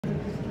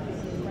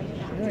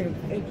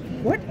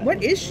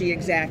What is she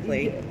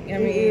exactly? I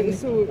mean,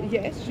 so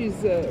yes,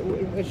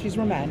 she's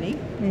Romani.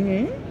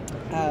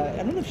 I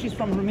don't know if she's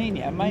from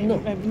Romania.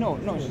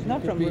 No, she's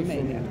not from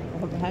Romania.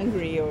 Or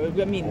Hungary, or or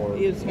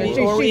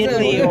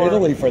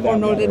Italy for that or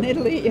Northern matter.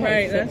 Italy. Yes.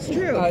 Right, that's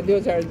true.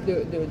 Those are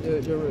the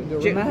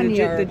Romani.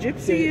 The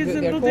gypsy is a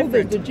little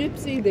different. The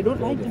gypsy. They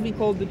don't like to be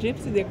called the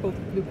gypsy.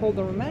 They're called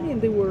the Romani,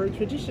 and they were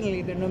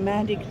traditionally the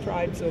nomadic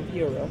tribes of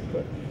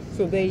Europe.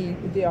 So they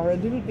are a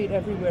little bit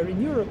everywhere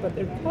in Europe, but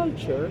their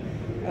culture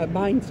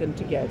binds them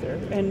together.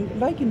 And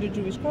like in the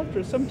Jewish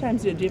culture,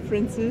 sometimes there are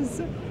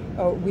differences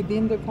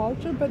within the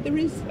culture, but there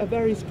is a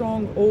very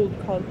strong old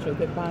culture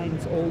that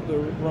binds all the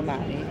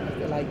Romani, as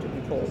they like to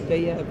be called.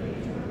 They have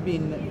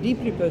been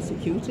deeply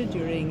persecuted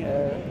during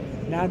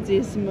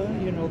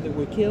Nazism. You know, they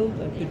were killed.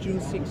 The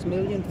Jews, 6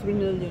 million, 3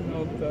 million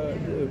of the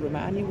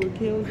Romani were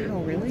killed.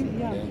 Oh, really?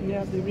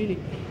 Yeah,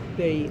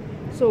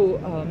 So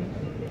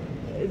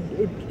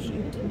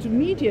to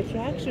me, the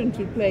attraction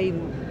to play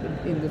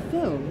in the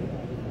film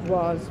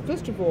was,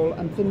 first of all,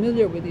 I'm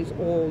familiar with these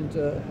old,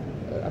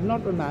 I'm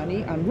not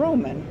Romani, I'm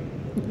Roman,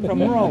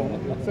 from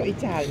Rome, so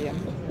Italian.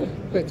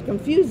 So it's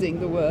confusing,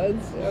 the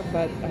words,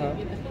 but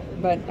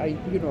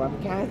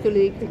I'm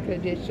Catholic, the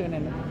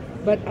tradition,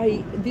 but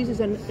this is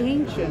an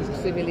ancient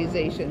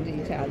civilization, the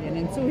Italian,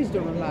 and so is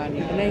the Romani,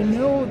 and I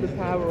know the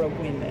power of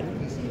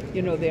women.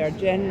 You know, they are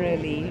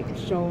generally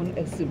shown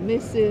as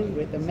submissive,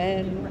 with the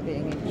men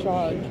being in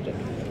charge.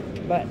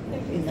 But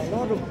in a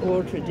lot of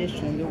old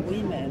tradition, the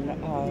women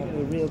are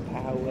the real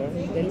power.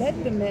 They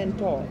let the men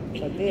talk,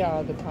 but they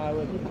are the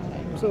power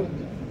behind. So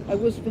I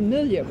was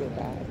familiar with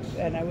that,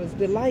 and I was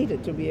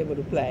delighted to be able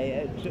to play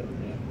it.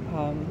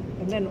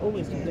 And then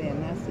always to play a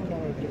nasty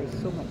character is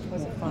so much more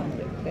fun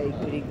than play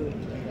goody good.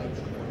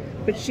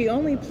 but she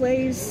only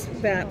plays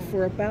that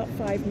for about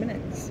 5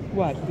 minutes.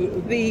 What?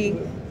 The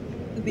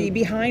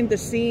behind the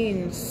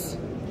scenes.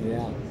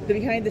 Yeah. The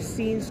behind the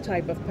scenes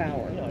type of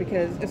power,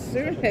 because as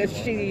soon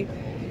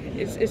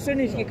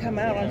as you come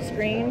out on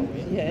screen,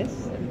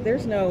 Yes.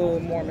 there's no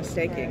more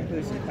mistaking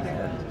who's in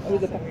power.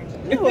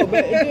 No,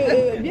 but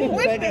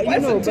anyway.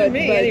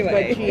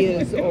 But she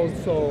is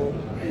also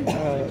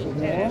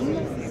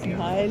warm,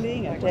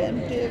 smiling,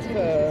 attentive.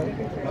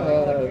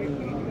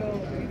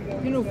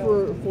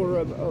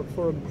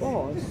 For a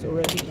boss or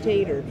a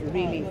dictator to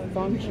really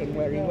function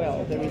very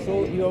well,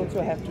 you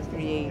also have to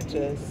create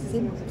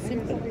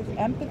sympathy,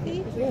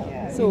 empathy.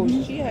 Yeah. So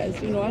she has,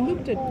 I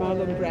looked at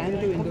Marlon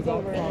Brando in The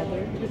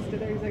Godfather,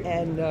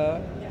 and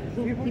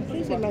he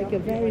plays it like a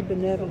very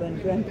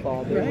benevolent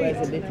grandfather who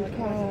has a little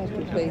cat,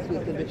 who plays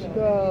with the little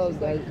girls,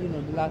 the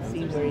last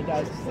scene where he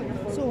does.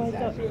 So I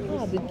thought,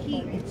 the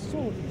key, it's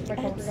so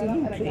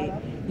absolutely,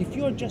 if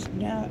you're just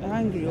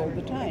angry all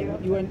the time,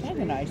 you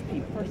antagonize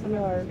people. You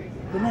are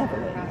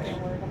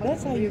benevolent.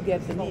 That's how you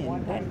get them in.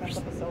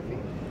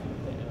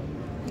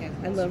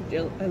 I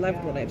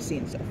loved what I've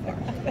seen so far.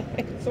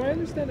 So I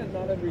understand that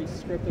not every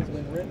script has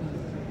been written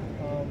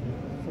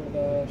for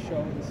the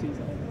show, the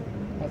season,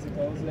 as it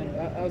goes. And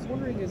I was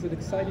wondering, is it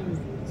exciting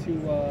to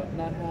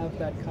not have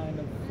that kind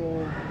of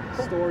full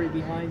story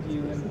behind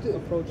you and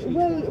approach each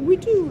Well, one? we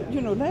do,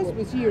 Les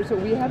was here, so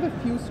we have a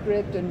few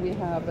script and we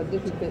have a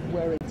little bit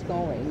where it's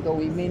going, though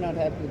we may not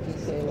have the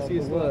detail of the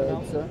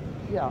words.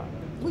 Yeah.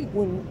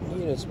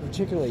 It's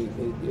particularly,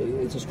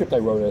 it's a script I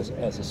wrote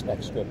as a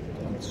spec script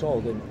and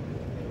sold, and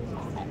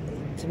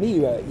to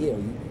me, I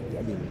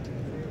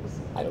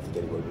don't think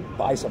anyone would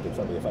buy something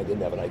from me if I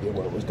didn't have an idea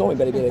where it was going.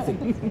 But I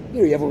think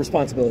you have a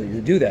responsibility to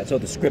do that. So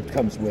the script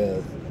comes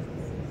with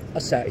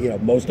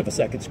most of a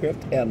second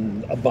script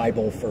and a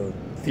Bible for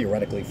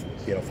theoretically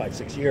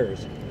 5-6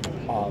 years.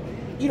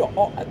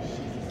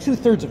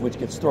 2/3 of which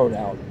gets thrown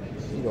out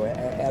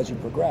as you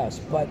progress.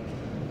 But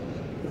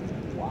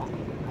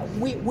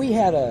we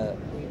had our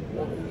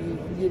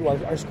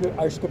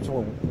scripts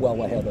were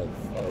well ahead of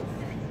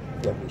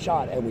what we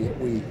shot, and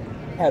we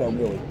had a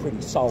really pretty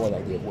solid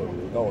idea of where we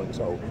were going,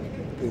 so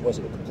it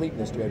wasn't a complete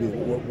mystery. I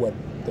mean, what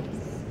the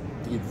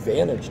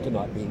advantage to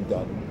not being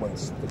done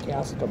once the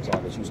cast comes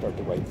on is you start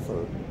to write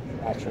for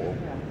actual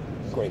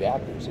great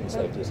actors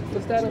instead of just...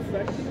 Does that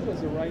affect you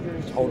as a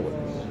writer? Totally.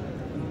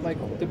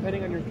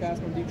 Depending on your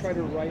cast, do you try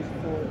to write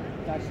for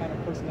that kind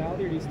of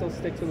personality, or do you still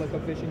stick to like a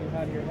vision you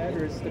had in your head,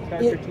 or is the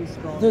character too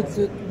strong?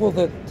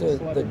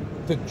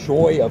 The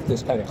joy of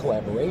this kind of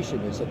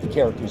collaboration is that the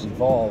characters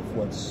evolve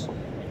once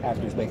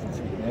actors make them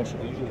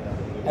three-dimensional.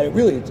 And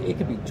it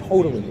could be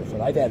totally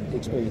different. I've had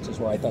experiences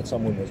where I thought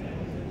someone was,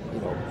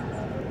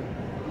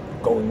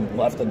 going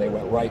left and they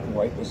went right, and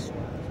right was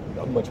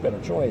a much better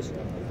choice.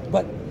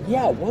 But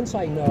yeah, once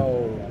I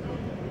know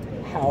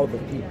how the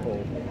people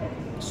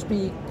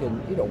speak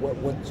and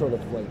what sort of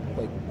like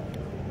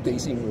they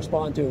seem to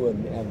respond to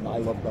and I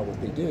love about what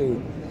they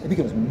do, it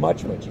becomes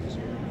much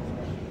easier.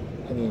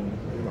 I mean,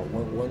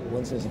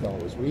 once Isabella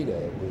was Rita,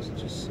 it was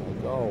just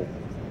like, oh,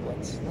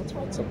 let's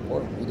write some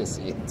more Rita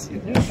scenes.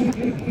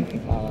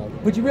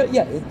 But you really,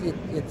 yeah,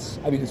 it's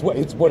I mean, it's one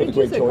of the great It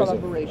is a joys.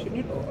 collaboration.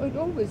 It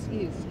always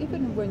is.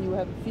 Even when you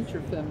have a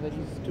feature film that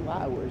is 2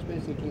 hours,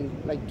 basically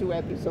like 2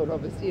 episodes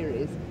of a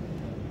series,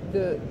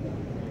 the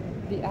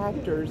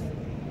actors,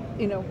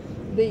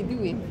 they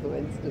do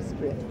influence the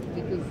script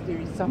because there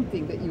is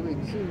something that you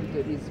exude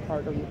that is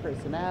part of your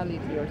personality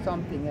or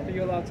something. Are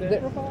you allowed to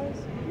improvise?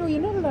 No,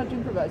 you're not allowed to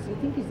improvise. I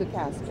think it's the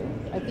casting.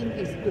 I think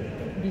it's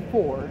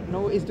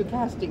it's the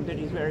casting that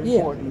is very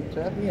important.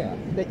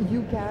 That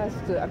you cast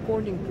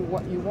according to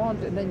what you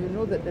want, and then you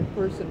know that that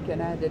person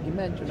can add a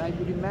dimension. I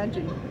would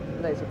imagine,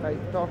 less if I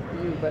talk to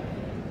you, but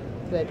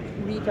that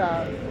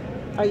Rita,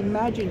 I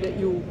imagine that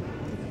you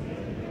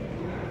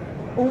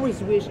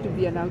always wish to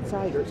be an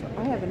outsider. So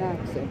I have an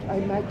accent.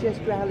 My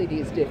gestuality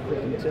is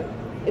different.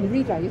 And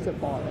Rita is a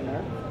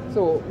foreigner.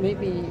 So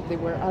maybe there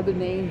were other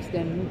names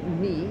than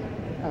me,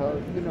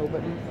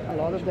 but a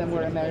lot of them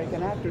were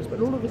American actors. But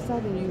all of a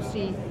sudden you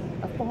see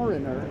a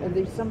foreigner and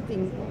there's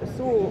something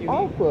so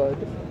awkward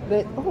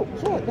that,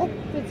 that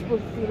fits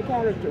with the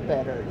character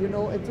better,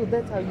 and so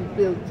that's how you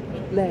build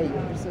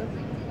layers.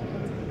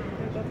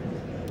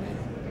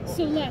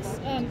 So Les,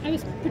 I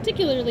was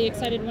particularly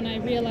excited when I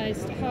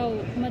realized how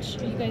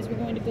much you guys were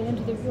going to go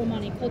into the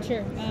Romani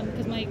culture,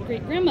 because my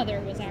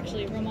great-grandmother was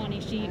actually Romani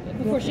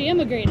before she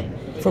immigrated.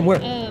 From where?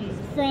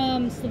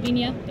 From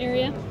Slovenia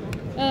area.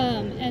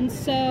 And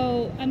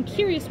so I'm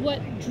curious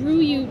what drew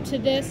you to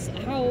this.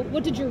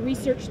 What did your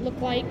research look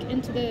like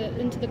into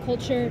the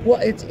culture? Well,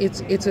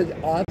 it's an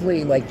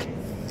oddly like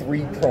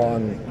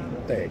 3-pronged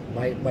thing.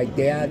 My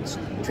dad's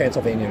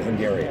Transylvanian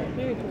Hungarian.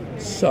 Very cool.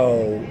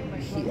 So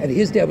and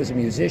his dad was a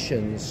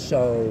musician,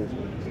 so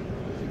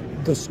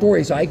the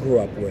stories I grew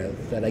up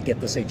with, and I get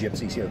to say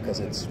gypsies here because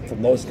it's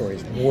from those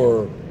stories,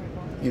 were,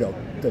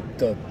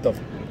 the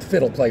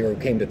fiddle player who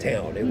came to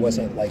town. It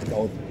wasn't like,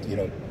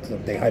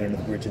 they hide under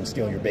the bridge and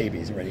steal your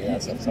babies or any of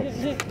that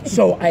stuff.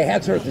 So I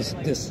had sort of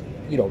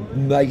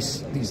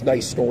these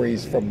nice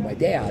stories from my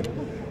dad.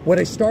 When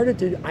I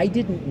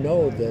didn't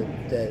know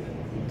that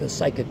the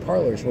psychic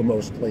parlors were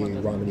mostly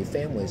Romani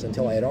families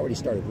until I had already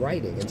started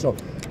writing. And so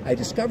I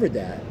discovered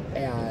that.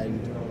 And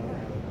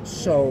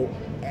so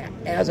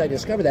as I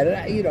discovered that,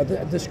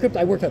 and the script,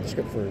 I worked on the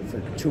script for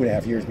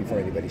 2.5 years before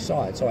anybody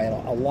saw it. So I had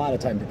a lot of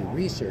time to do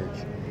research.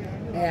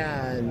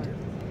 And,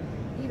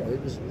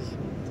 it was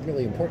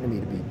really important to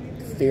me to be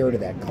fair to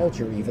that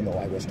culture, even though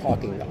I was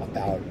talking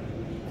about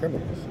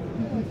criminals.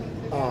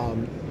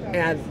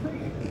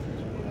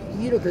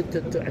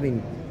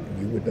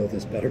 You would know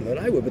this better than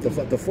I would,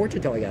 but the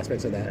fortune-telling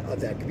aspects of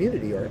that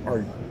community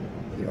are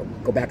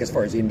go back as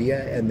far as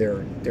India, and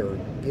they're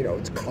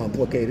it's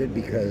complicated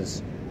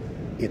because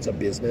it's a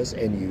business,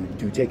 and you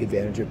do take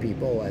advantage of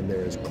people, and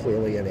there is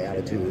clearly an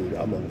attitude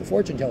among the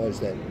fortune tellers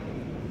that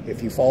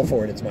if you fall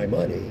for it, it's my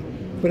money.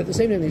 But at the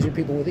same time, these are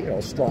people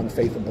with strong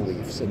faith and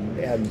beliefs, and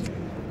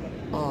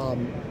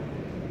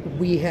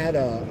we had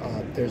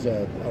there's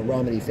a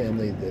Romani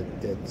family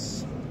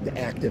that's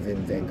active in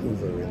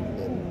Vancouver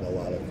and a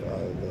lot of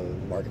the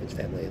Markovich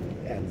family,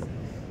 and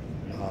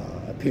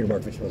Peter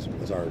Markovich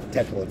was our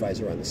technical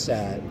advisor on the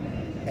set.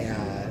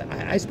 And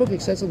I spoke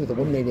extensively with a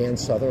woman named Ann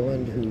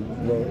Sutherland who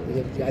wrote,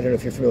 I don't know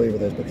if you're familiar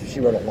with this, but she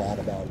wrote a lot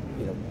about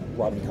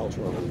Romani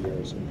culture over the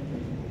years.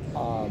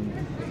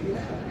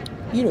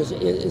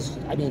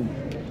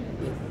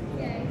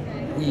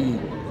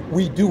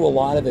 We do a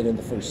lot of it in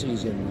the first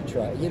season. We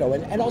try,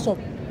 and also,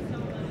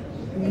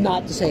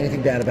 not to say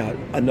anything bad about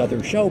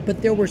another show,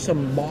 but there were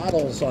some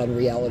models on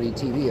reality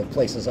TV of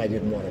places I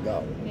didn't want to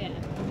go. Yeah.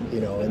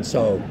 And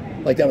so,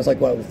 that was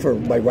for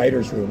my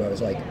writer's room, I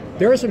was like,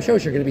 there are some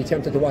shows you're going to be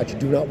tempted to watch.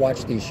 Do not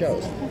watch these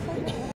shows.